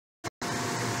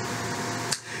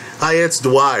Hi, it's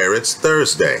Dwyer. It's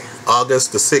Thursday,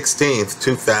 August the 16th,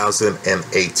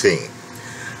 2018.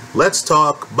 Let's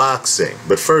talk boxing,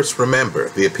 but first remember,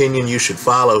 the opinion you should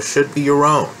follow should be your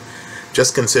own.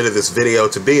 Just consider this video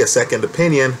to be a second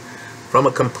opinion from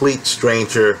a complete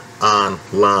stranger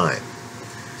online.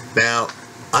 Now,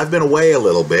 I've been away a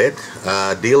little bit,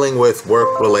 dealing with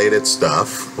work-related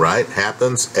stuff, right?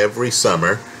 Happens every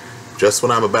summer. Just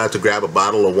when I'm about to grab a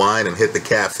bottle of wine and hit the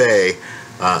cafe,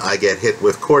 I get hit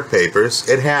with court papers.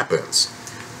 It happens.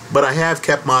 But I have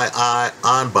kept my eye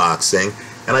on boxing,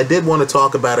 and I did want to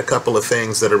talk about a couple of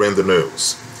things that are in the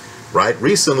news. Right?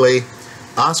 Recently,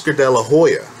 Oscar De La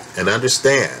Hoya, and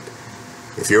understand,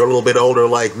 if you're a little bit older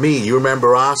like me, you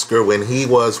remember Oscar when he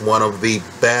was one of the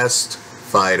best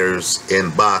fighters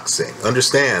in boxing.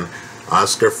 Understand,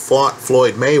 Oscar fought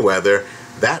Floyd Mayweather.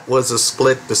 That was a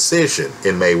split decision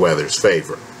in Mayweather's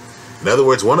favor. In other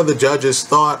words, one of the judges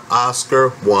thought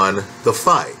Oscar won the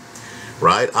fight,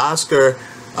 right? Oscar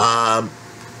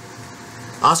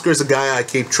is a guy I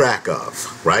keep track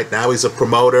of, right? Now he's a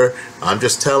promoter. I'm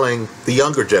just telling the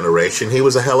younger generation he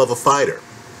was a hell of a fighter.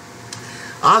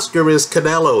 Oscar is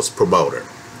Canelo's promoter.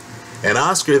 And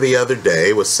Oscar the other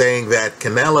day was saying that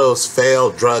Canelo's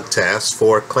failed drug tests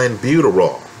for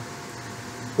clenbuterol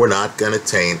were not going to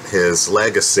taint his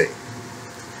legacy,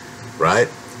 right?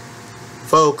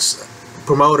 Folks,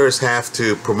 promoters have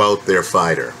to promote their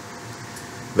fighter.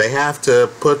 They have to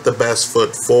put the best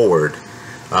foot forward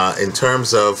in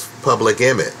terms of public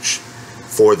image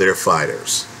for their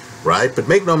fighters, right? But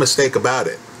make no mistake about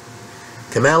it,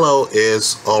 Canelo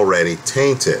is already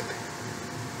tainted,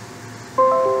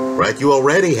 right? You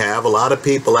already have a lot of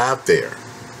people out there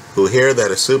who hear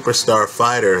that a superstar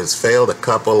fighter has failed a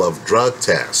couple of drug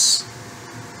tests,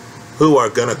 who are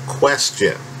going to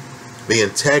question the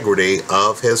integrity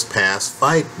of his past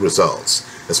fight results,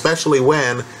 especially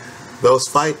when those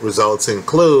fight results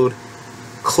include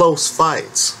close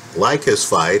fights, like his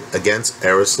fight against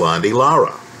Erislandy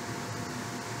Lara.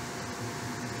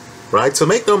 Right? So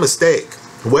make no mistake,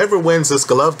 whoever wins this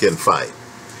Golovkin fight,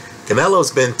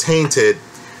 Canelo's been tainted.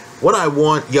 What I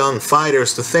want young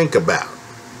fighters to think about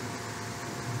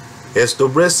is the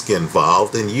risk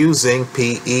involved in using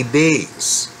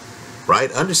PEDs.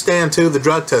 Right? Understand, too, the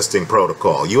drug testing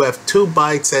protocol. You have 2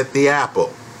 bites at the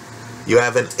apple. You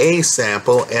have an A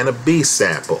sample and a B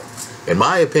sample. In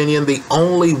my opinion, the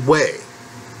only way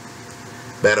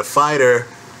that a fighter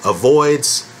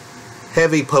avoids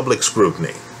heavy public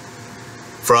scrutiny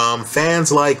from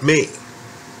fans like me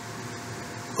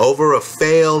over a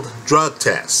failed drug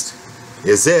test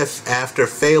is if, after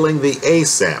failing the A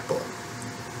sample,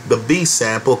 the B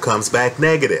sample comes back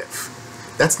negative.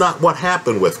 That's not what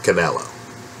happened with Canelo,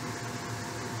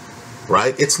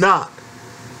 right? It's not.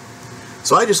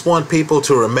 So I just want people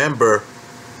to remember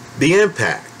the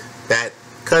impact that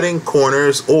cutting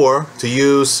corners, or to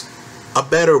use a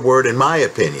better word in my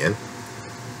opinion,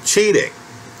 cheating,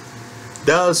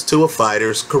 does to a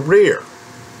fighter's career.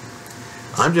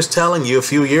 I'm just telling you, a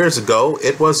few years ago,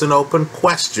 it was an open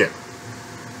question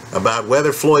about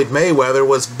whether Floyd Mayweather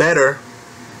was better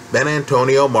than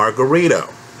Antonio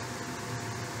Margarito.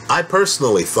 I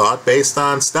personally thought, based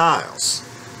on styles,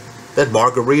 that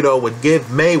Margarito would give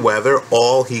Mayweather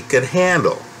all he could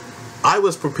handle. I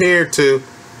was prepared to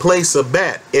place a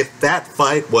bet if that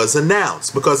fight was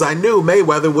announced, because I knew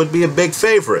Mayweather would be a big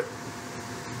favorite.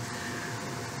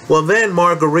 Well, then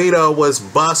Margarito was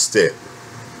busted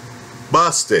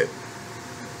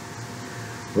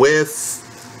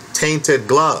with tainted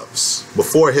gloves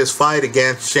before his fight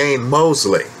against Shane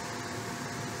Mosley.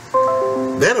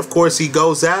 Then, of course, he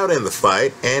goes out in the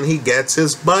fight and he gets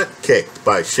his butt kicked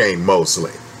by Shane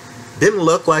Mosley. Didn't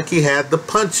look like he had the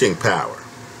punching power.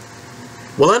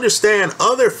 Well, understand,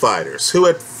 other fighters who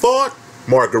had fought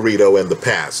Margarito in the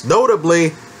past,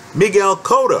 notably Miguel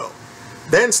Cotto,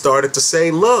 then started to say,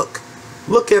 look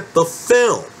at the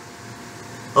film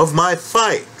of my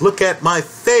fight. Look at my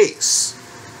face.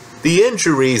 The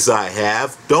injuries I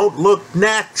have don't look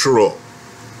natural.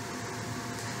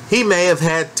 He may have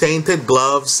had tainted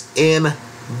gloves in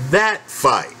that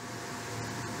fight.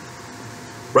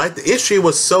 Right? The issue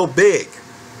was so big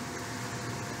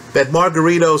that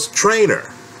Margarito's trainer,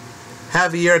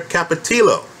 Javier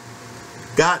Capetillo,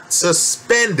 got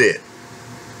suspended.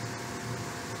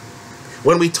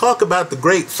 When we talk about the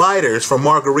great fighters from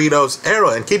Margarito's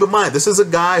era, and keep in mind, this is a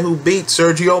guy who beat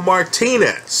Sergio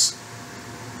Martinez,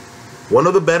 one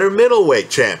of the better middleweight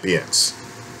champions.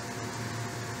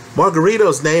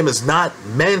 Margarito's name is not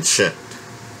mentioned.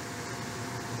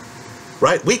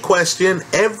 Right? We question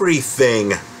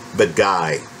everything the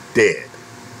guy did.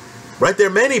 Right? There are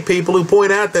many people who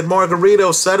point out that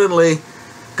Margarito suddenly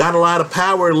got a lot of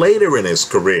power later in his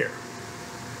career.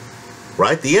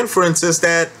 Right? The inference is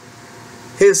that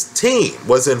his team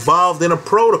was involved in a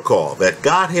protocol that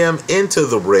got him into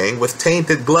the ring with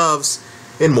tainted gloves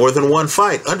in more than one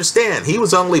fight. Understand, he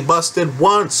was only busted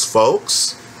once,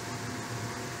 folks.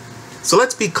 So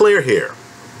let's be clear here.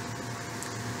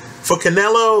 For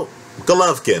Canelo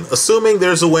Golovkin, assuming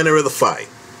there's a winner of the fight,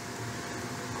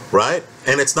 right?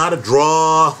 And it's not a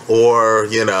draw or,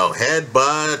 you know,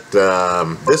 headbutt,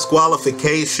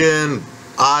 disqualification,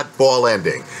 oddball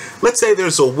ending. Let's say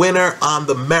there's a winner on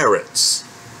the merits,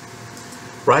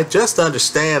 right? Just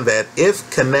understand that if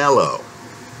Canelo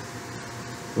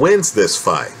wins this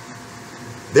fight,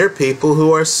 there are people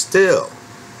who are still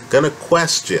going to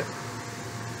question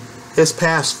his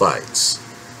past fights.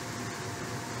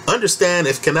 Understand,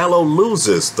 if Canelo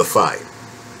loses the fight,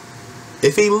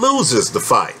 if he loses the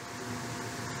fight,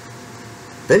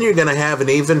 then you're going to have an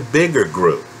even bigger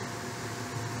group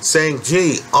saying,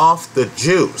 gee, off the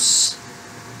juice,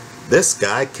 this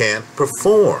guy can't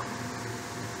perform.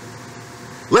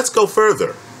 Let's go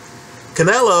further.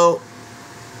 Canelo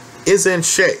is in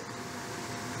shape,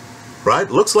 right?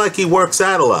 Looks like he works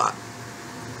out a lot.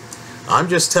 I'm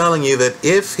just telling you that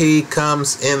if he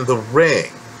comes in the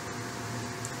ring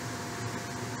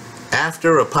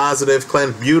after a positive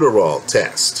clenbuterol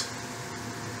test,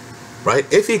 right?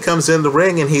 If he comes in the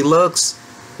ring and he looks,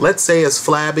 let's say, as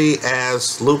flabby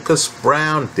as Lucas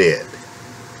Brown did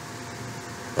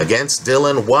against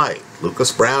Dylan White.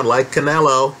 Lucas Brown, like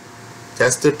Canelo,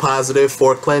 tested positive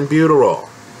for clenbuterol.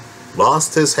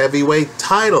 Lost his heavyweight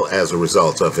title as a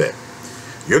result of it.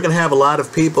 You're going to have a lot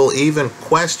of people even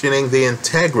questioning the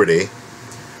integrity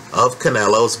of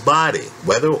Canelo's body,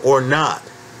 whether or not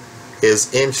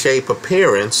his in-shape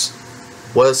appearance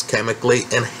was chemically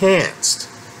enhanced.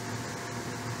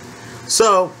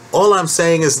 So, all I'm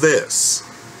saying is this,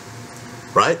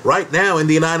 right? Right now in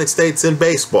the United States in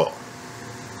baseball,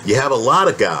 you have a lot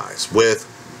of guys with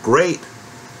great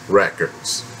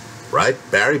records, right?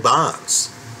 Barry Bonds,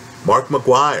 Mark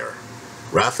McGwire,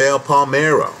 Rafael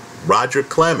Palmeiro, Roger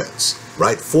Clemens,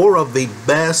 right? 4 of the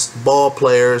best ball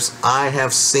players I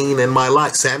have seen in my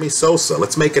life. Sammy Sosa,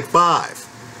 let's make it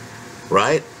 5,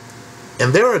 right?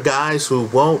 And there are guys who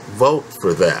won't vote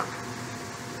for them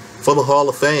for the Hall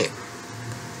of Fame,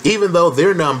 even though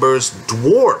their numbers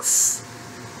dwarf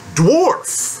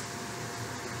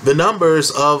the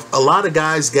numbers of a lot of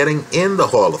guys getting in the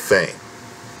Hall of Fame.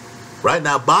 Right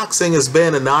now, boxing has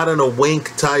been a nod and a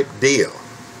wink type deal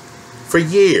for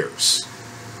years,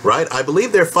 right? I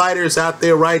believe there are fighters out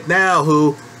there right now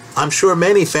who I'm sure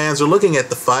many fans are looking at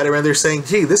the fighter and they're saying,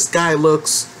 gee, this guy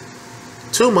looks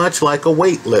too much like a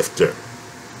weightlifter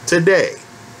today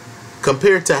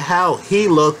compared to how he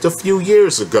looked a few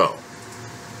years ago,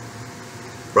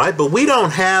 right? But we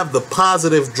don't have the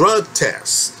positive drug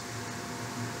test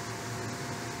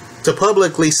to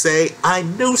publicly say, I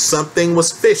knew something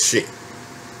was fishy.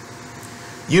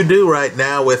 You do right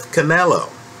now with Canelo,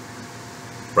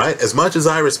 right? As much as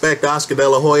I respect Oscar De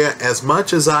La Hoya, as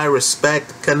much as I respect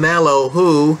Canelo,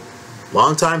 who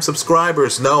longtime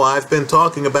subscribers know I've been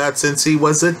talking about since he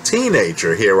was a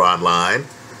teenager here online,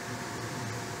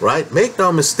 right? Make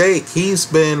no mistake, he's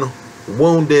been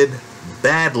wounded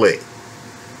badly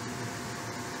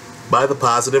by the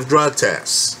positive drug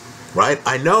tests, right?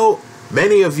 I know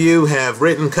many of you have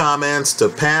written comments to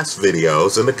past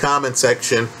videos in the comment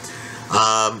section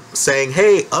saying,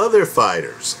 hey, other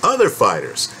fighters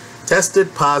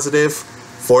tested positive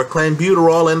for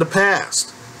clenbuterol in the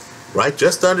past, right?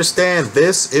 Just understand,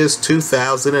 this is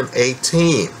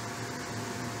 2018.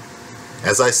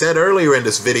 As I said earlier in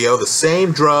this video, the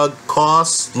same drug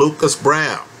costs Lucas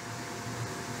Brown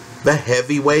the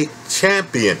heavyweight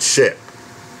championship.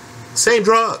 Same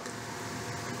drug.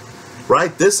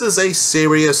 Right? This is a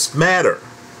serious matter.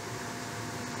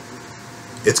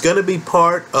 It's going to be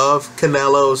part of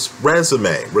Canelo's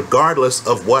resume, regardless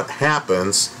of what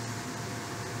happens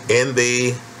in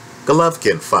the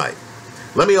Golovkin fight.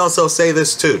 Let me also say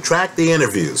this too. Track the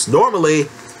interviews. Normally,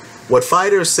 what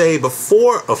fighters say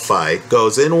before a fight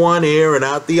goes in one ear and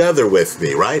out the other with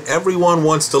me, right? Everyone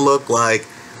wants to look like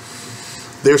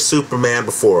they're Superman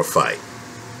before a fight.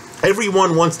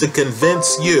 Everyone wants to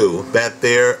convince you that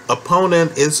their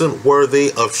opponent isn't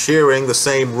worthy of sharing the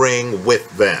same ring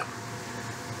with them,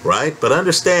 right? But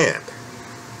understand,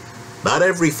 not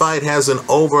every fight has an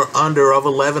over-under of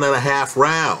 11.5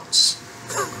 rounds,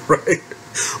 right?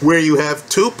 Where you have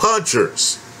 2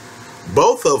 punchers,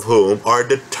 both of whom are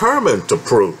determined to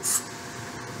prove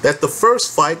that the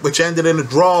first fight, which ended in a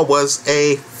draw, was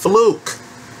a fluke,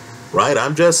 right?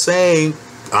 I'm just saying,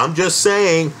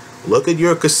 Look at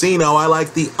your casino. I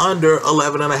like the under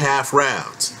 11.5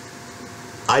 rounds.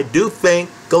 I do think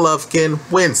Golovkin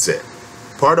wins it.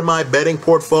 Part of my betting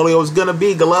portfolio is going to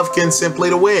be Golovkin simply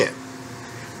to win.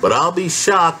 But I'll be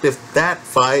shocked if that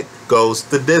fight goes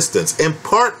the distance. In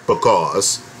part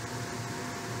because,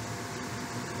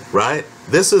 right,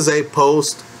 this is a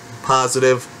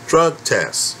post-positive drug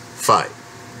test fight.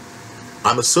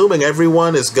 I'm assuming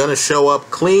everyone is going to show up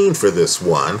clean for this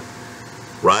one,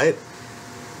 right?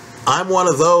 I'm one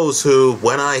of those who,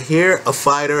 when I hear a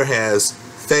fighter has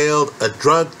failed a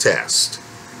drug test,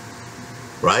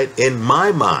 right, in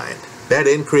my mind, that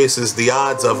increases the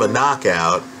odds of a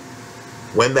knockout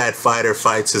when that fighter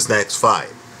fights his next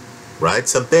fight, right?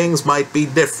 Some things might be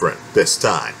different this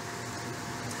time.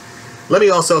 Let me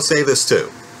also say this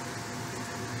too.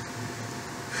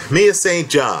 Mia St.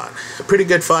 John, a pretty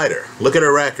good fighter. Look at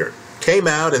her record. Came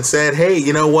out and said, hey,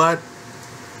 you know what?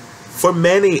 For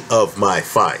many of my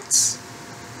fights,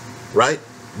 right?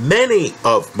 Many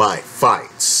of my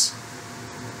fights,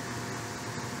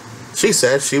 she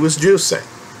said she was juicing.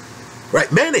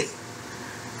 Right? Many.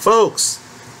 Folks,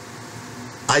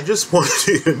 I just want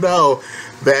you to know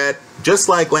that just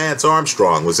like Lance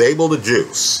Armstrong was able to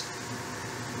juice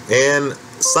in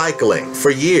cycling for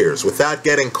years without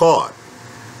getting caught,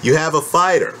 you have a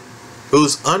fighter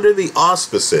who's under the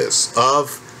auspices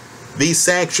of these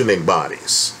sanctioning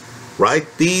bodies, right?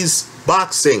 These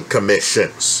boxing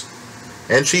commissions.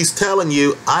 And she's telling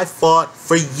you, I fought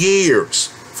for years.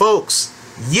 Folks,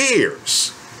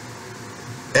 years.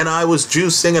 And I was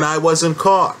juicing and I wasn't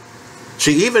caught.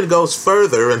 She even goes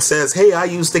further and says, hey, I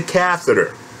used a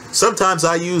catheter. Sometimes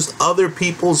I used other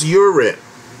people's urine.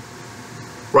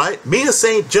 Right? Mia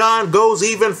St. John goes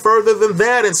even further than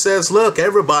that and says, look,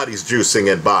 everybody's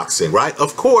juicing in boxing, right?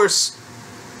 Of course,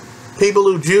 people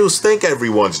who juice think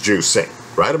everyone's juicing,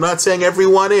 right? I'm not saying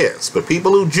everyone is, but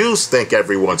people who juice think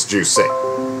everyone's juicing.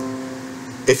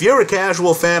 If you're a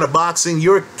casual fan of boxing,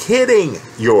 you're kidding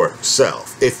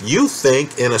yourself. If you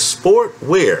think in a sport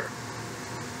where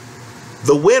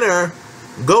the winner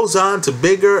goes on to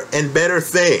bigger and better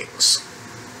things,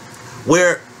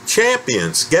 where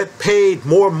champions get paid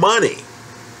more money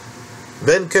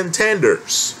than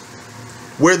contenders,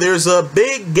 where there's a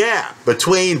big gap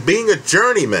between being a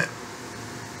journeyman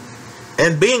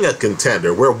and being a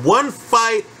contender, where one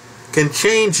fight can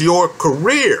change your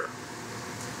career,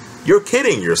 you're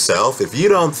kidding yourself if you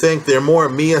don't think there are more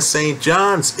Mia St.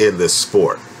 Johns in this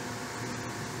sport.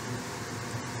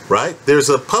 Right? There's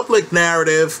a public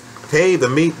narrative, hey, the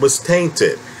meat was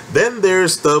tainted. Then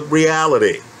there's the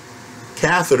reality.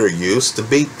 Catheter use to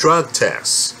beat drug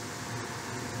tests.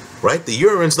 Right? The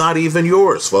urine's not even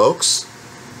yours, folks.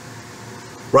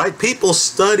 Right? People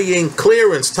studying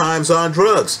clearance times on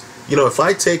drugs. You know, if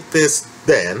I take this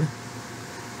then,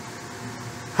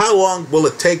 how long will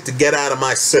it take to get out of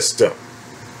my system?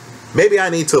 Maybe I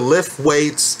need to lift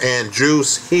weights and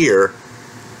juice here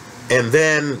and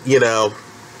then, you know,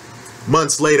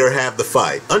 months later have the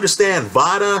fight. Understand,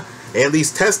 VADA and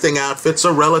these testing outfits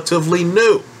are relatively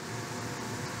new.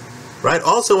 Right?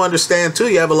 Also understand, too,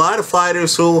 you have a lot of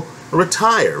fighters who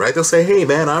retire, right? They'll say, hey,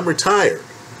 man, I'm retired.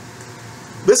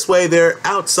 This way, they're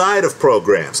outside of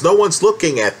programs. No one's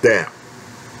looking at them.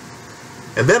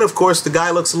 And then, of course, the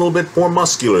guy looks a little bit more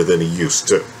muscular than he used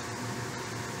to.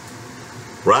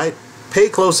 Right? Pay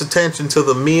close attention to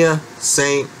the Mia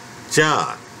St.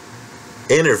 John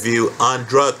interview on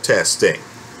drug testing.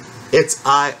 It's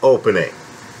eye-opening.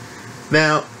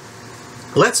 Now,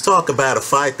 let's talk about a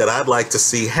fight that I'd like to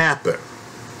see happen.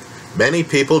 Many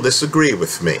people disagree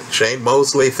with me. Shane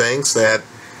Mosley thinks that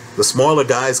the smaller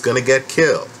guy's going to get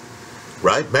killed.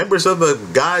 Right? Members of the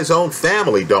guy's own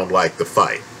family don't like the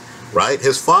fight. Right?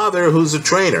 His father, who's a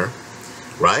trainer,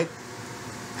 right,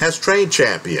 has trained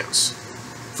champions.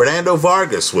 Fernando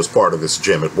Vargas was part of this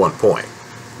gym at one point.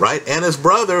 Right? And his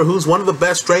brother, who's one of the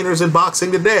best trainers in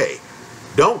boxing today,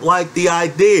 don't like the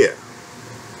idea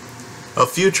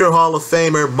of future Hall of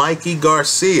Famer Mikey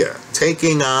Garcia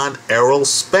taking on Errol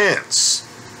Spence,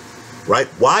 right?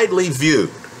 Widely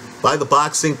viewed by the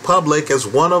boxing public as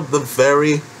one of the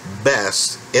very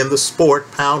best in the sport,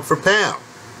 pound for pound,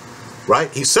 right?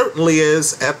 He certainly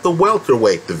is at the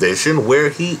welterweight division where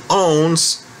he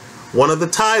owns one of the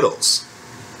titles.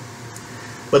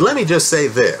 But let me just say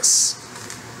this,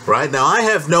 right? Now, I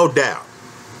have no doubt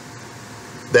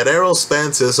that Errol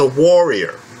Spence is a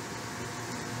warrior.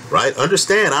 Right?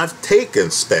 Understand, I've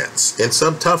taken Spence in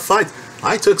some tough fights.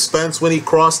 I took Spence when he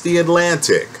crossed the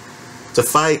Atlantic to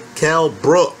fight Kell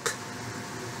Brook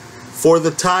for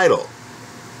the title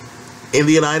in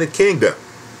the United Kingdom.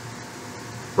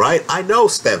 Right? I know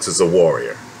Spence is a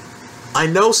warrior. I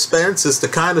know Spence is the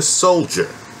kind of soldier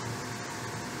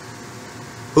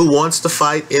who wants to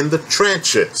fight in the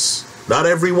trenches. Not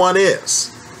everyone is,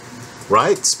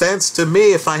 right? Spence, to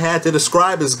me, if I had to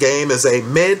describe his game, is a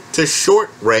mid to short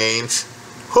range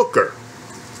hooker,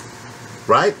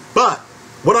 right? But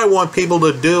what I want people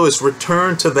to do is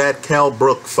return to that Kell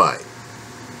Brook fight,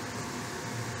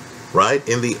 right?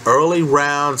 In the early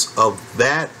rounds of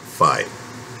that fight,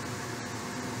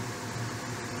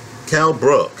 Kell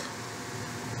Brook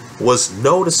was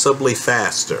noticeably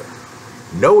faster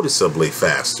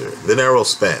than Errol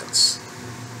Spence.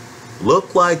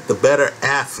 Looked like the better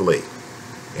athlete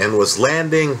and was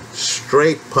landing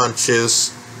straight punches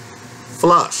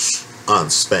flush on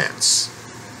Spence.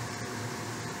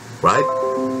 Right?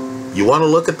 You want to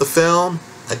look at the film?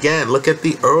 Again, look at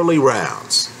the early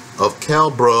rounds of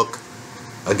Kell Brook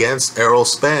against Errol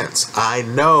Spence. I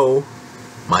know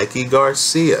Mikey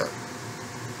Garcia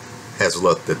has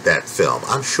looked at that film.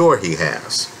 I'm sure he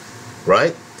has.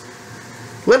 Right?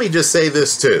 Let me just say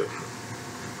this too.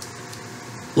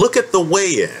 Look at the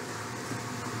weigh-in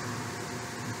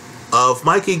of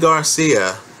Mikey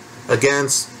Garcia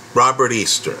against Robert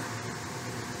Easter.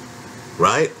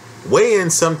 Right?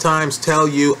 Weigh-ins sometimes tell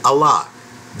you a lot.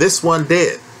 This one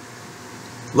did.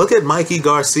 Look at Mikey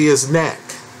Garcia's neck.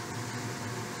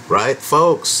 Right,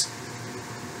 folks?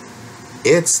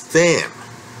 It's thin.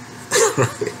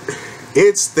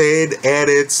 It's thin and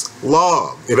it's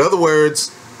long. In other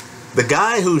words, the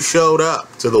guy who showed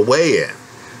up to the weigh-in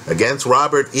against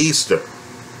Robert Easter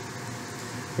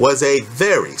was a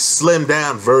very slimmed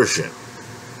down version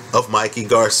of Mikey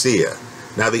Garcia.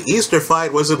 Now, the Easter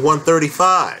fight was at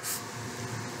 135,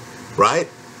 right?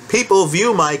 People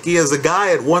view Mikey as a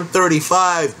guy at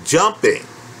 135 jumping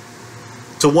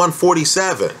to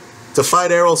 147 to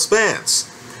fight Errol Spence.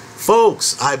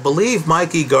 Folks, I believe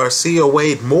Mikey Garcia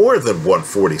weighed more than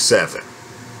 147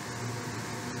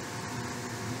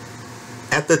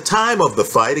 at the time of the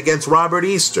fight against Robert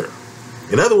Easter.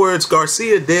 In other words,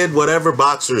 Garcia did whatever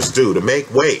boxers do to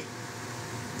make weight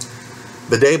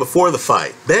the day before the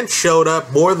fight, then showed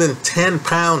up more than 10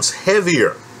 pounds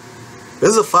heavier. This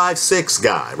is a 5'6"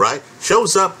 guy, right?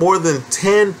 Shows up more than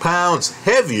 10 pounds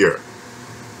heavier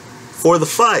for the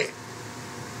fight.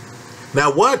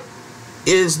 Now, what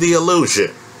is the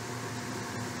illusion?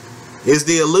 Is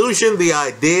the illusion the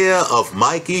idea of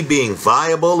Mikey being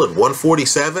viable at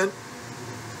 147?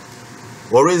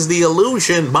 Or is the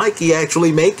illusion Mikey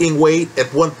actually making weight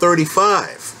at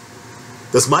 135?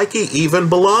 Does Mikey even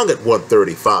belong at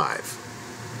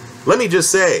 135? Let me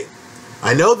just say,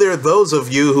 I know there are those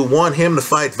of you who want him to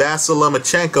fight Vasyl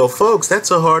Lomachenko. Folks,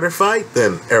 that's a harder fight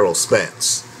than Errol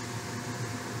Spence.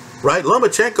 Right?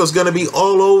 Lomachenko's going to be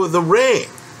all over the ring.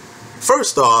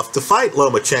 First off, to fight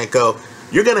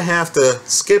Lomachenko, you're going to have to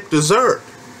skip dessert.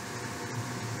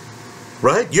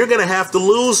 Right? You're going to have to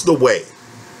lose the weight.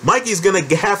 Mikey's going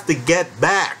to have to get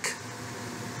back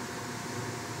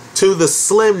to the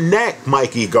slim neck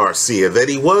Mikey Garcia that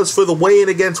he was for the weigh-in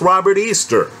against Robert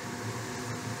Easter.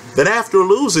 Then after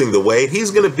losing the weight,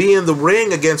 he's going to be in the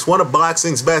ring against one of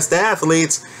boxing's best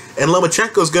athletes, and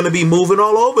Lomachenko's going to be moving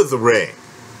all over the ring.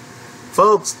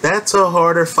 Folks, that's a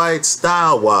harder fight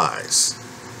style-wise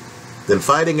than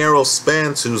fighting Errol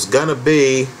Spence, who's going to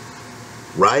be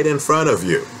right in front of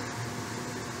you.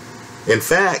 In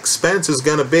fact, Spence is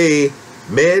going to be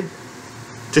mid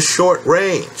to short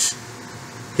range.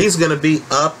 He's going to be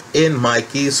up in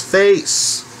Mikey's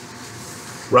face.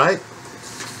 Right?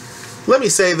 Let me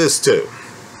say this too.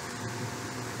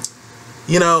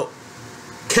 You know,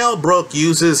 Kell Brook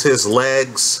uses his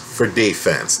legs for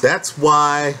defense. That's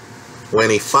why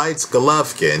when he fights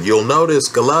Golovkin, you'll notice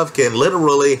Golovkin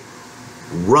literally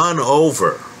run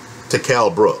over to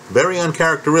Kell Brook. Very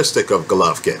uncharacteristic of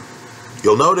Golovkin.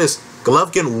 You'll notice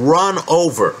Golovkin run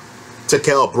over to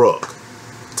Kell Brook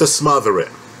to smother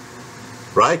him.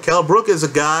 Right? Kell Brook is a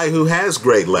guy who has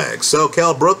great legs. So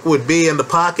Kell Brook would be in the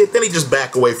pocket, then he just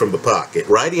back away from the pocket.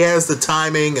 Right? He has the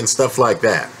timing and stuff like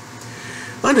that.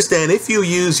 Understand, if you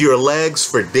use your legs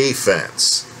for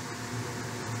defense,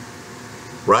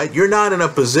 right, you're not in a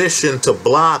position to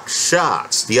block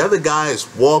shots. The other guy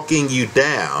is walking you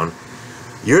down.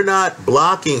 You're not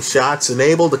blocking shots and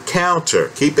able to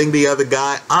counter, keeping the other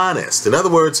guy honest. In other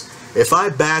words, if I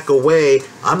back away,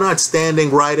 I'm not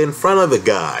standing right in front of the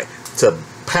guy to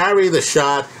parry the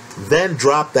shot, then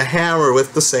drop the hammer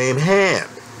with the same hand.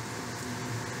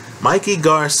 Mikey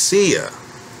Garcia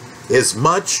is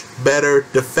much better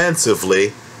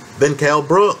defensively than Kell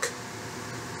Brook.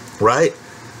 Right?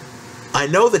 I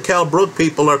know the Kell Brook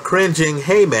people are cringing,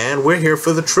 hey man, we're here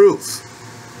for the truth.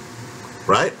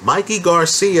 right? Mikey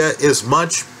Garcia is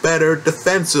much better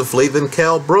defensively than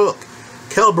Kell Brook.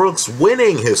 Kell Brook's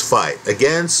winning his fight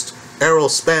against Errol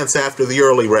Spence after the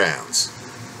early rounds.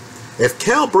 If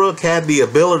Kell Brook had the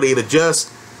ability to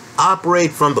just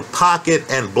operate from the pocket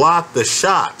and block the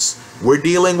shots, we're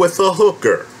dealing with a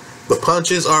hooker. The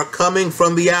punches are coming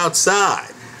from the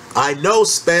outside. I know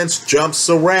Spence jumps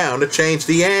around to change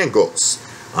the angles.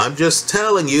 I'm just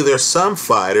telling you there's some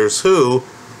fighters who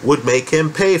would make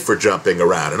him pay for jumping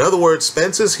around. In other words,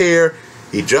 Spence is here,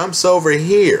 he jumps over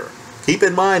here. Keep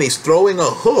in mind, he's throwing a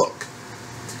hook.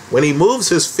 When he moves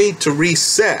his feet to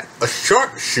reset, a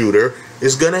sharpshooter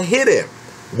is going to hit him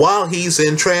while he's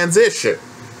in transition.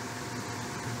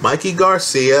 Mikey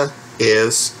Garcia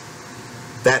is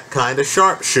that kind of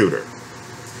sharpshooter.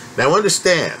 Now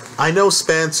understand, I know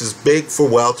Spence is big for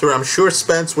welter. I'm sure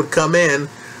Spence would come in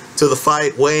to the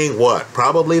fight weighing what?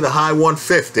 Probably the high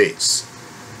 150s.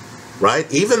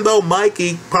 Right? Even though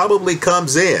Mikey probably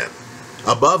comes in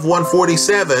above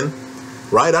 147,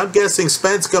 right? I'm guessing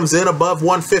Spence comes in above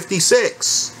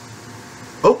 156.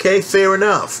 Okay, fair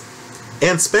enough.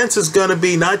 And Spence is going to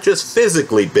be not just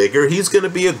physically bigger, he's going to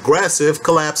be aggressive,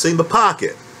 collapsing the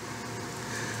pocket.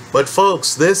 But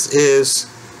folks, this is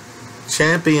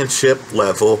championship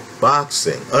level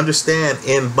boxing. Understand,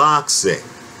 in boxing,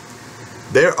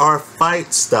 there are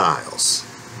fight styles.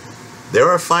 There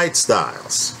are fight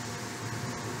styles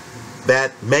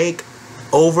that make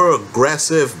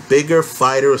over-aggressive, bigger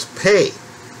fighters pay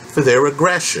for their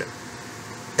aggression.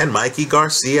 And Mikey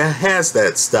Garcia has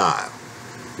that style.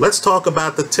 Let's talk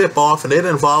about the tip-off, and it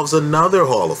involves another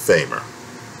Hall of Famer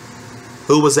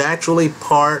who was actually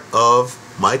part of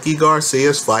Mikey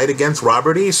Garcia's fight against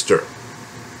Robert Easter.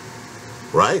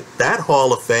 Right? That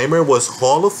Hall of Famer was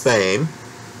Hall of Fame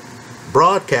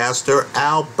broadcaster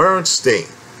Al Bernstein,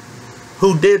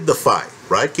 who did the fight.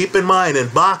 Right? Keep in mind, in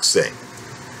boxing,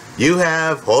 you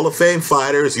have Hall of Fame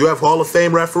fighters, you have Hall of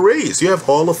Fame referees, you have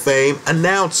Hall of Fame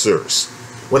announcers.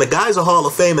 When a guy's a Hall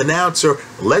of Fame announcer,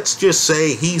 let's just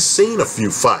say he's seen a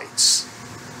few fights.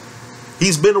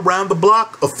 He's been around the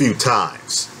block a few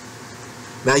times.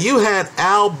 Now you had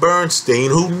Al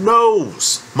Bernstein, who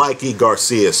knows Mikey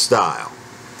Garcia's style,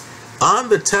 on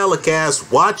the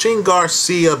telecast watching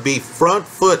Garcia be front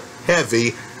foot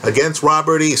heavy against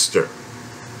Robert Easter.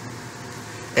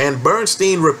 And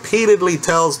Bernstein repeatedly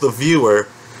tells the viewer,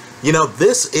 you know,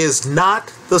 this is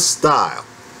not the style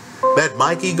that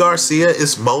Mikey Garcia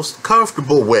is most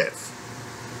comfortable with.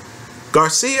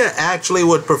 Garcia actually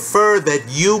would prefer that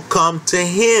you come to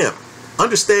him.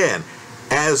 Understand,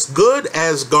 as good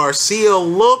as Garcia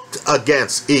looked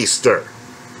against Easter,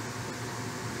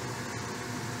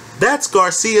 that's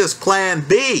Garcia's plan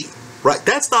B, right?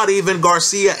 That's not even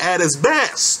Garcia at his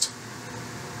best.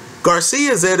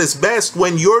 Garcia's at his best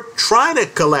when you're trying to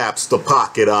collapse the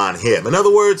pocket on him. In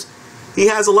other words, he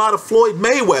has a lot of Floyd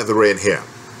Mayweather in him.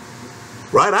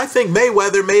 Right? I think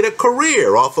Mayweather made a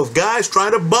career off of guys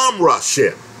trying to bum rush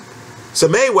him. So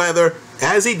Mayweather,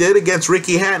 as he did against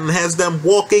Ricky Hatton, has them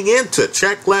walking into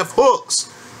check left hooks.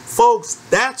 Folks,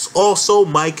 that's also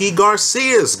Mikey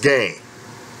Garcia's game.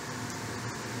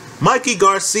 Mikey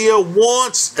Garcia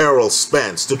wants Errol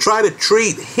Spence to try to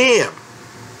treat him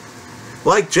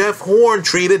like Jeff Horn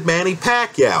treated Manny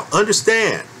Pacquiao.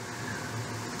 Understand,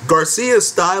 Garcia's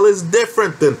style is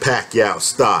different than Pacquiao's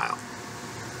style.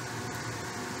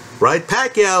 Right?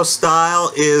 Pacquiao's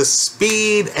style is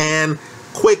speed and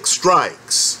quick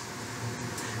strikes.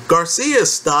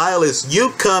 Garcia's style is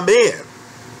you come in,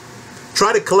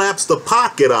 try to collapse the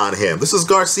pocket on him. This is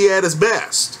Garcia at his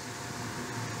best.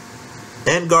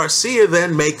 And Garcia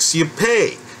then makes you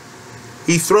pay.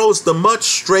 He throws the much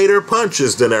straighter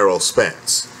punches than Errol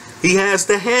Spence. He has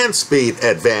the hand speed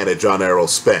advantage on Errol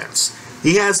Spence.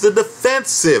 He has the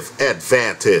defensive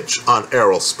advantage on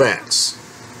Errol Spence.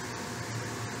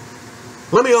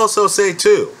 Let me also say,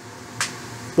 too,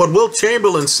 what Wilt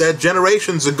Chamberlain said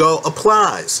generations ago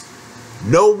applies.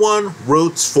 No one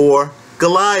roots for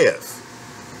Goliath.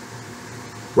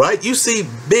 Right? You see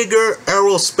bigger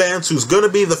Errol Spence, who's going to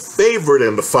be the favorite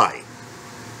in the fight,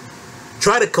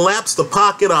 try to collapse the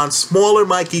pocket on smaller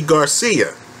Mikey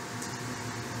Garcia.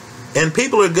 And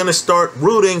people are going to start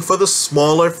rooting for the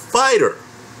smaller fighter.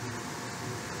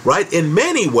 Right? In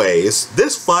many ways,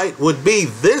 this fight would be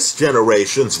this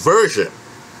generation's version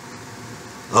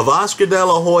of Oscar De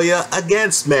La Hoya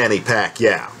against Manny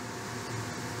Pacquiao.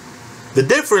 The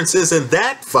difference is in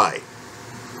that fight.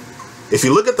 If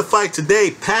you look at the fight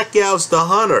today, Pacquiao's the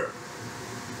hunter.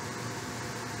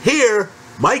 Here,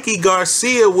 Mikey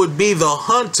Garcia would be the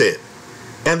hunted.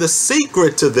 And the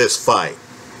secret to this fight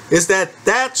is that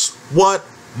that's what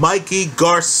Mikey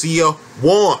Garcia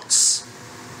wants.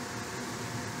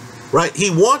 right? He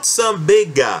wants some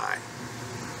big guy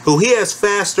who he has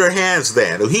faster hands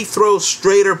than, who he throws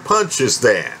straighter punches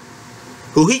than,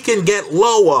 who he can get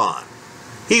low on.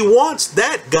 He wants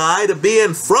that guy to be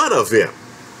in front of him,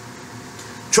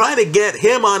 trying to get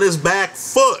him on his back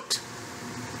foot,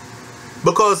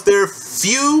 because there are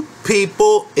few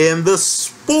people in the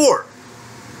sport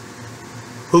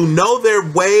who know their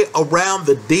way around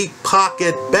the deep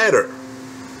pocket better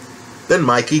than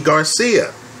Mikey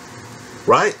Garcia,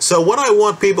 right? So what I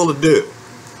want people to do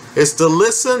is to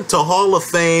listen to Hall of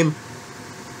Fame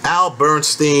Al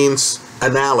Bernstein's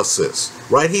analysis,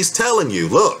 right? He's telling you,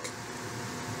 look,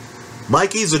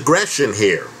 Mikey's aggression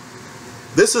here,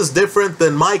 this is different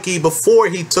than Mikey before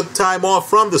he took time off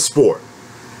from the sport,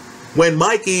 when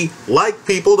Mikey liked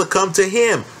people to come to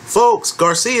him. Folks,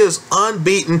 Garcia's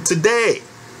unbeaten today.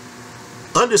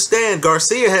 Understand,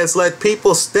 Garcia has let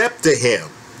people step to him,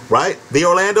 right? The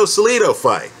Orlando Salido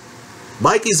fight.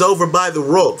 Mikey's over by the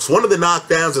ropes. One of the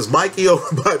knockdowns is Mikey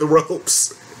over by the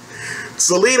ropes.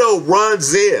 Salido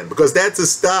runs in because that's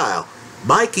his style.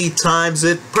 Mikey times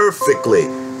it perfectly.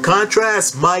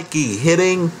 Contrast Mikey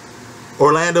hitting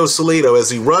Orlando Salido as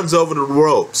he runs over the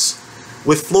ropes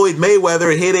with Floyd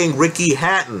Mayweather hitting Ricky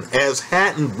Hatton as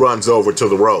Hatton runs over to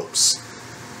the ropes.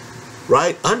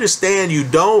 Right? Understand, you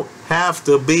don't have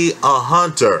to be a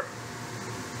hunter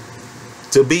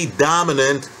to be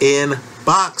dominant in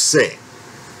boxing.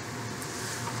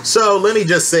 So let me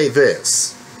just say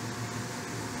this.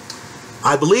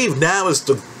 I believe now is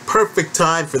the perfect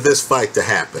time for this fight to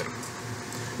happen,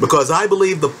 because I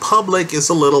believe the public is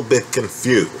a little bit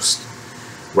confused,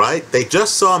 right? They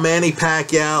just saw Manny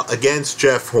Pacquiao against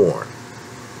Jeff Horn,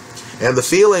 and the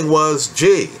feeling was,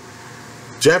 gee,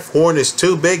 Jeff Horn is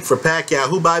too big for Pacquiao,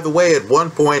 who, by the way, at one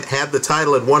point had the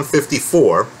title at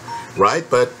 154, right?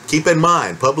 But keep in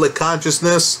mind, public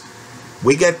consciousness,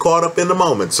 we get caught up in the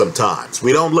moment sometimes.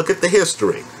 We don't look at the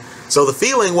history. So the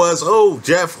feeling was, oh,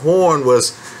 Jeff Horn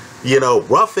was, you know,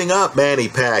 roughing up Manny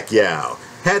Pacquiao,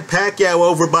 had Pacquiao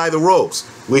over by the ropes.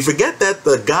 We forget that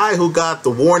the guy who got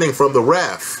the warning from the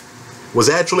ref was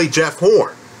actually Jeff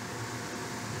Horn,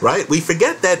 right? We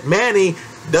forget that Manny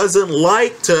doesn't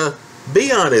like to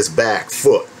be on his back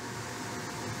foot,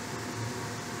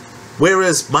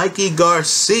 whereas Mikey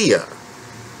Garcia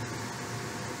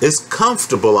is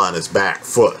comfortable on his back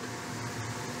foot,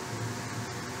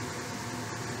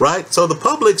 right? So the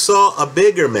public saw a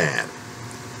bigger man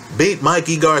beat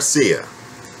Mikey Garcia,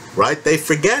 right? They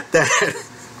forget that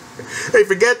they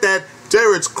forget that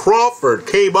Terrence Crawford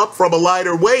came up from a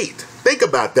lighter weight. Think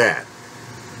about that.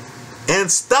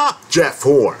 And stopped Jeff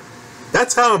Horn.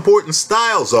 That's how important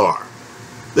styles are.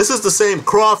 This is the same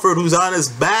Crawford who's on his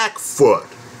back foot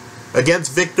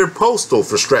against Victor Postal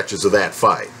for stretches of that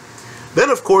fight. Then,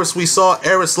 of course, we saw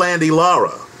Erislandy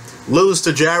Lara lose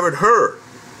to Jarrett Hurd,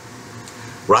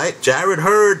 right? Jarrett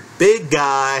Hurd, big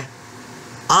guy,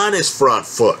 on his front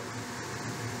foot,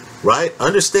 right?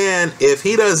 Understand, if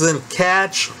he doesn't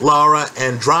catch Lara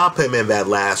and drop him in that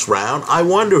last round, I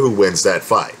wonder who wins that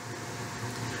fight.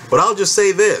 But I'll just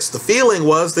say this. The feeling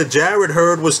was that Jarrett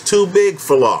Hurd was too big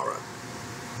for Lara.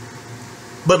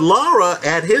 But Lara,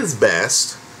 at his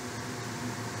best,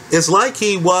 is like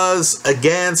he was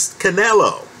against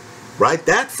Canelo, right?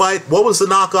 That fight, what was the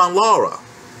knock on Lara?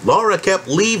 Lara kept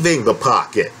leaving the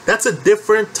pocket. That's a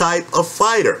different type of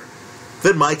fighter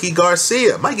than Mikey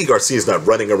Garcia. Mikey Garcia's not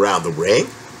running around the ring.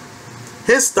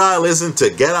 His style isn't to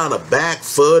get on a back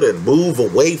foot and move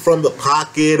away from the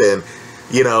pocket and,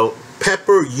 you know,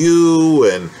 pepper you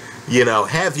and, you know,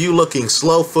 have you looking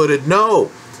slow-footed.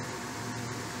 No.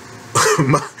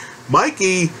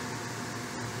 Mikey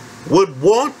would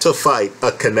want to fight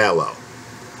a Canelo,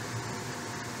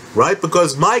 right?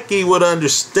 Because Mikey would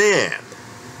understand.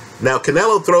 Now,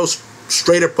 Canelo throws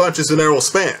straighter punches than Errol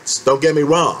Spence. Don't get me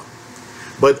wrong.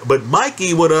 But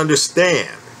Mikey would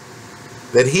understand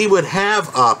that he would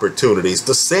have opportunities,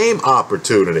 the same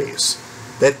opportunities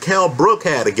that Kell Brook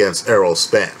had against Errol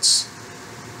Spence,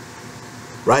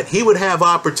 right? He would have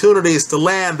opportunities to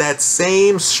land that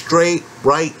same straight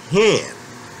right hand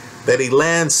that he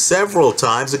lands several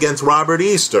times against Robert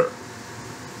Easter,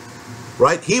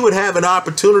 right? He would have an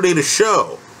opportunity to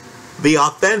show the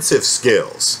offensive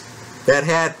skills that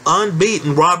had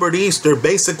unbeaten Robert Easter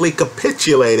basically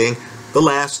capitulating the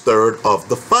last third of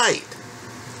the fight,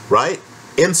 right?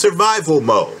 In survival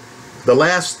mode, the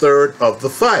last third of the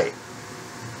fight.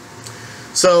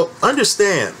 So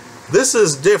understand, this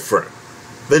is different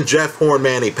than Jeff Horn,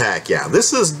 Manny Pacquiao.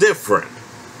 This is different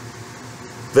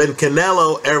than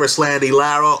Canelo, Erislandy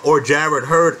Lara, or Jarrett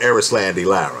Hurd, Erislandy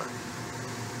Lara.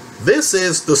 This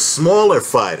is the smaller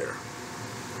fighter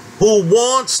who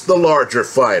wants the larger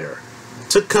fighter.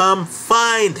 to come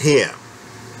find him.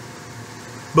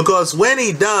 Because when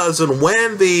he does, and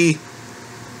when the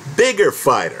bigger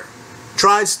fighter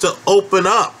tries to open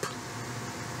up,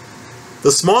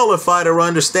 the smaller fighter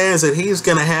understands that he's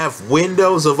going to have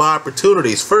windows of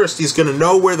opportunities. First, he's going to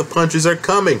know where the punches are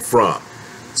coming from.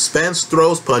 Spence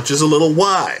throws punches a little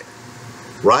wide.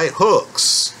 Right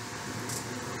hooks.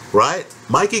 Right?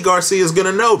 Mikey Garcia is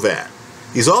going to know that.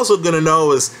 He's also going to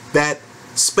know is that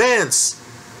Spence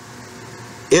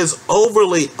is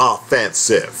overly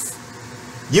offensive.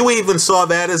 You even saw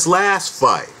that his last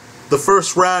fight, the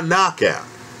first round knockout,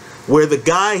 where the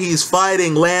guy he's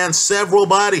fighting lands several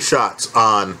body shots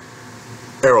on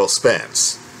Errol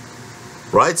Spence.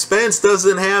 Right? Spence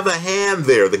doesn't have a hand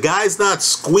there. The guy's not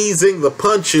squeezing the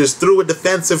punches through a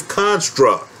defensive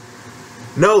construct.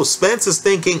 No, Spence is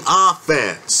thinking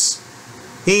offense.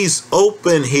 He's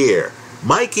open here.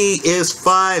 Mikey is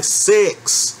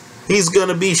 5'6". He's going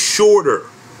to be shorter.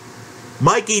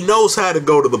 Mikey knows how to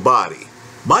go to the body.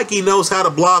 Mikey knows how to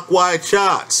block wide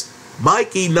shots.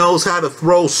 Mikey knows how to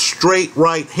throw straight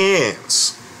right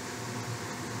hands.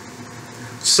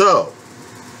 So,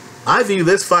 I view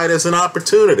this fight as an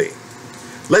opportunity.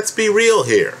 Let's be real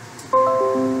here.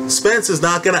 Spence is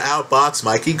not going to outbox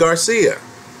Mikey Garcia.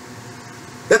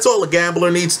 That's all a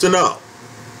gambler needs to know.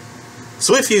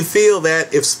 So if you feel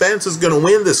that if Spence is going to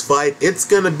win this fight, it's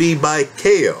going to be by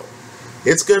KO.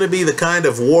 It's going to be the kind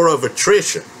of war of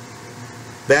attrition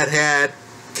that had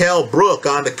Kell Brook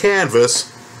on the canvas.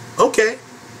 Okay,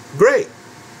 great.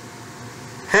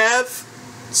 Have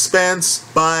Spence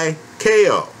by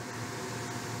KO.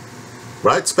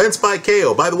 Right? Spence by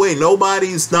KO. By the way,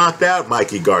 nobody's knocked out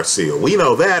Mikey Garcia. We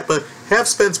know that, but have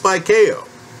Spence by KO.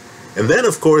 And then,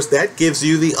 of course, that gives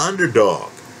you the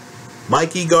underdog,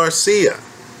 Mikey Garcia,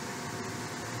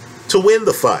 to win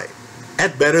the fight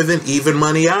at better than even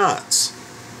money odds.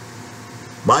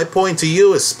 My point to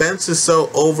you is Spence is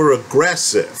so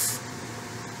over-aggressive.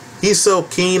 He's so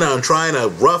keen on trying to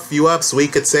rough you up so he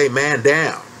could say man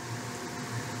down,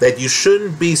 that you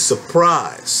shouldn't be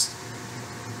surprised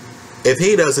if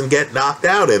he doesn't get knocked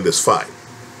out in this fight.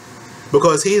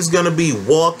 Because he's going to be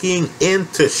walking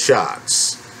into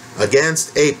shots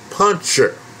against a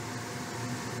puncher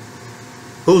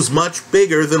who's much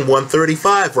bigger than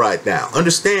 135 right now.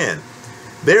 Understand,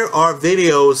 there are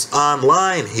videos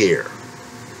online here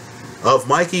of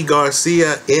Mikey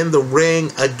Garcia in the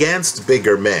ring against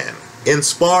bigger men in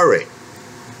sparring.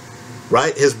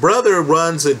 Right? His brother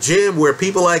runs a gym where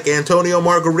people like Antonio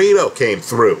Margarito came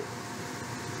through.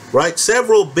 Right?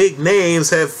 Several big names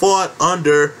have fought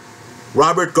under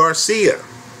Robert Garcia.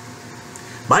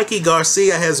 Mikey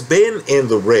Garcia has been in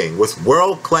the ring with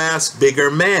world-class bigger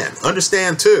men.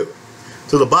 Understand too,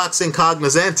 to the boxing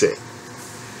cognoscente,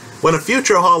 when a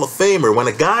future Hall of Famer, when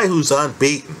a guy who's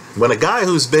unbeaten, when a guy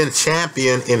who's been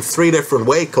champion in 3 different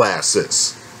weight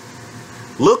classes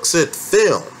looks at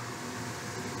film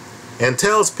and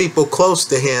tells people close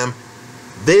to him,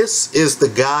 this is the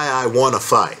guy I want to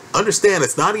fight. Understand,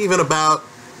 it's not even about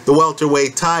the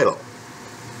welterweight title.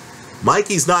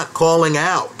 Mikey's not calling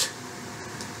out,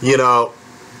 you know,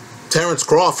 Terrence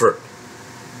Crawford.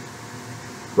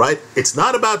 Right? It's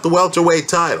not about the welterweight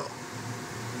title.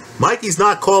 Mikey's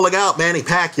not calling out Manny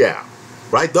Pacquiao.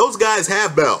 Right? Those guys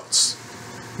have belts.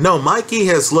 No, Mikey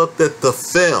has looked at the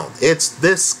film. It's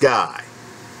this guy,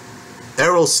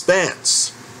 Errol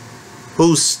Spence,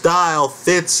 whose style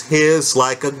fits his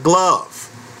like a glove.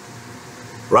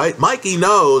 Right? Mikey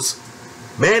knows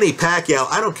Manny Pacquiao,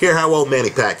 I don't care how old Manny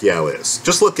Pacquiao is.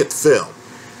 Just look at the film.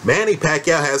 Manny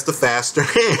Pacquiao has the faster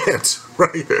hands.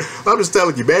 Right? I'm just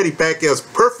telling you, Manny Pacquiao is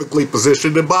perfectly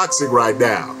positioned in boxing right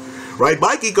now. Right?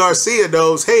 Mikey Garcia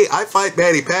knows, hey, I fight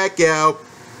Manny Pacquiao.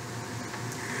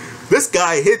 This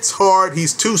guy hits hard.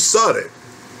 He's too sudden.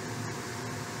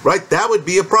 Right? That would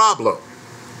be a problem.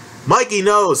 Mikey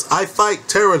knows, I fight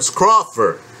Terrence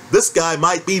Crawford. This guy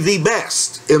might be the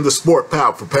best in the sport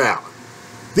pound for pound.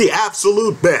 The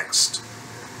absolute best.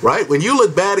 Right? When you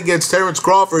look bad against Terrence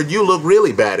Crawford, you look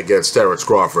really bad against Terrence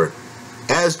Crawford.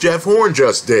 As Jeff Horn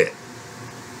just did.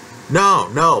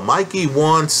 No, Mikey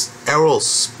wants Errol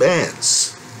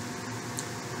Spence.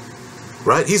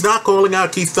 Right? He's not calling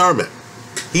out Keith Thurman.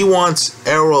 He wants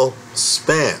Errol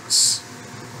Spence.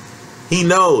 He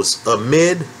knows a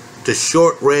mid to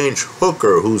short range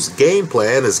hooker whose game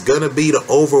plan is going to be to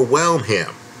overwhelm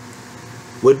him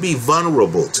would be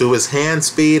vulnerable to his hand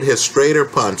speed, his straighter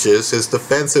punches, his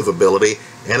defensive ability,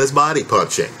 and his body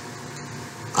punching.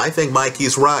 I think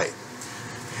Mikey's right.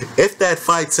 If that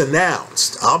fight's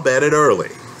announced, I'll bet it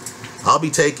early. I'll be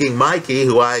taking Mikey,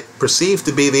 who I perceive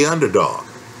to be the underdog.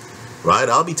 Right?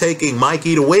 I'll be taking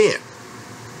Mikey to win.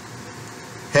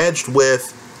 hedged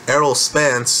with Errol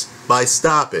Spence by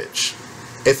stoppage.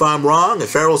 If I'm wrong,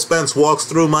 if Errol Spence walks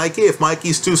through Mikey, if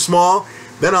Mikey's too small,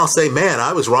 then I'll say, man,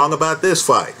 I was wrong about this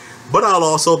fight. But I'll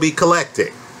also be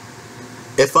collecting.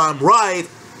 If I'm right,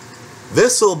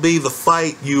 this'll be the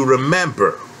fight you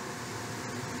remember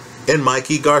in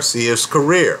Mikey Garcia's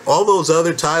career. All those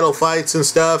other title fights and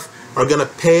stuff are going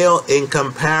to pale in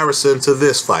comparison to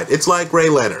this fight. It's like Ray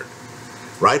Leonard,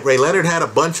 right? Ray Leonard had a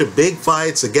bunch of big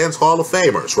fights against Hall of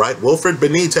Famers, right? Wilfred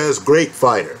Benitez, great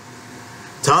fighter.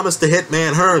 Thomas the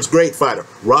Hitman Hearns, great fighter.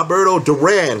 Roberto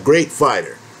Duran, great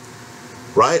fighter.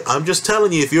 Right? I'm just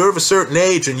telling you, if you're of a certain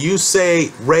age and you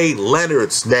say Ray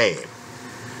Leonard's name,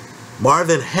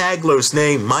 Marvin Hagler's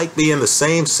name might be in the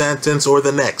same sentence or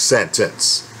the next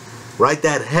sentence. Right?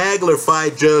 That Hagler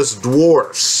fight just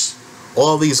dwarfs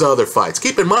all these other fights.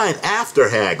 Keep in mind, after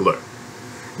Hagler,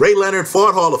 Ray Leonard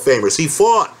fought Hall of Famers. He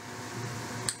fought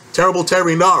terrible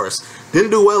Terry Norris.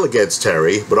 Didn't do well against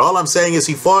Terry, but all I'm saying is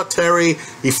he fought Terry,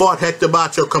 he fought Hector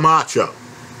Bacho Camacho.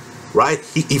 Right?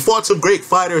 He fought some great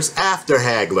fighters after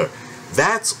Hagler.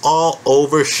 That's all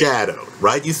overshadowed,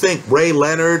 right? You think Ray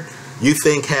Leonard, you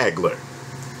think Hagler.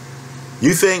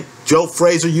 You think Joe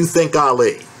Frazier, you think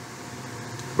Ali.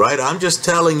 Right? I'm just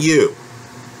telling you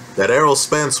that Errol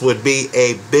Spence would be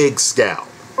a big scalp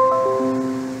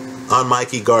on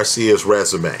Mikey Garcia's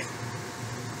resume.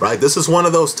 Right? This is one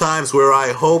of those times where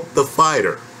I hope the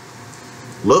fighter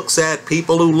looks at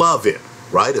people who love him,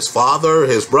 right? His father,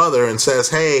 his brother, and says,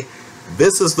 hey,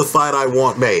 this is the fight I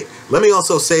want made. Let me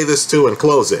also say this too in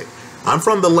closing. I'm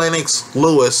from the Lennox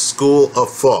Lewis School of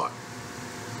Thought,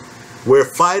 where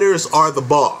fighters are the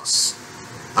boss.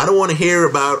 I don't want to hear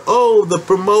about, oh, the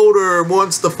promoter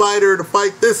wants the fighter to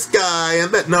fight this guy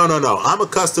and that. No, no, no. I'm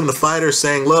accustomed to fighters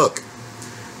saying, look,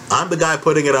 I'm the guy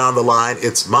putting it on the line.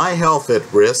 It's my health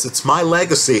at risk. It's my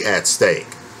legacy at stake.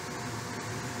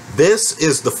 This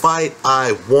is the fight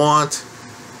I want.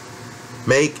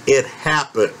 Make it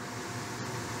happen.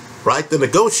 Right? The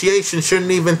negotiation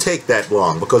shouldn't even take that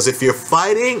long, because if you're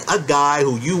fighting a guy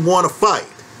who you want to fight,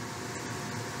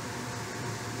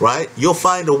 right, you'll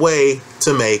find a way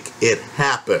to make it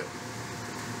happen.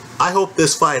 I hope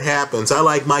this fight happens. I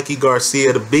like Mikey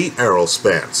Garcia to beat Errol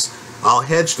Spence. I'll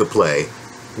hedge the play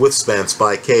with Spence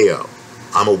by KO.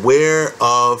 I'm aware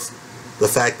of the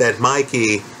fact that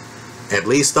Mikey, at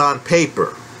least on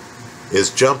paper,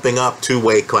 is jumping up 2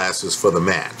 weight classes for the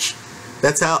match.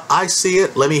 That's how I see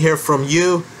it. Let me hear from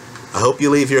you. I hope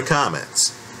you leave your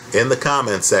comments in the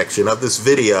comment section of this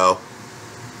video.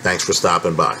 Thanks for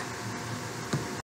stopping by.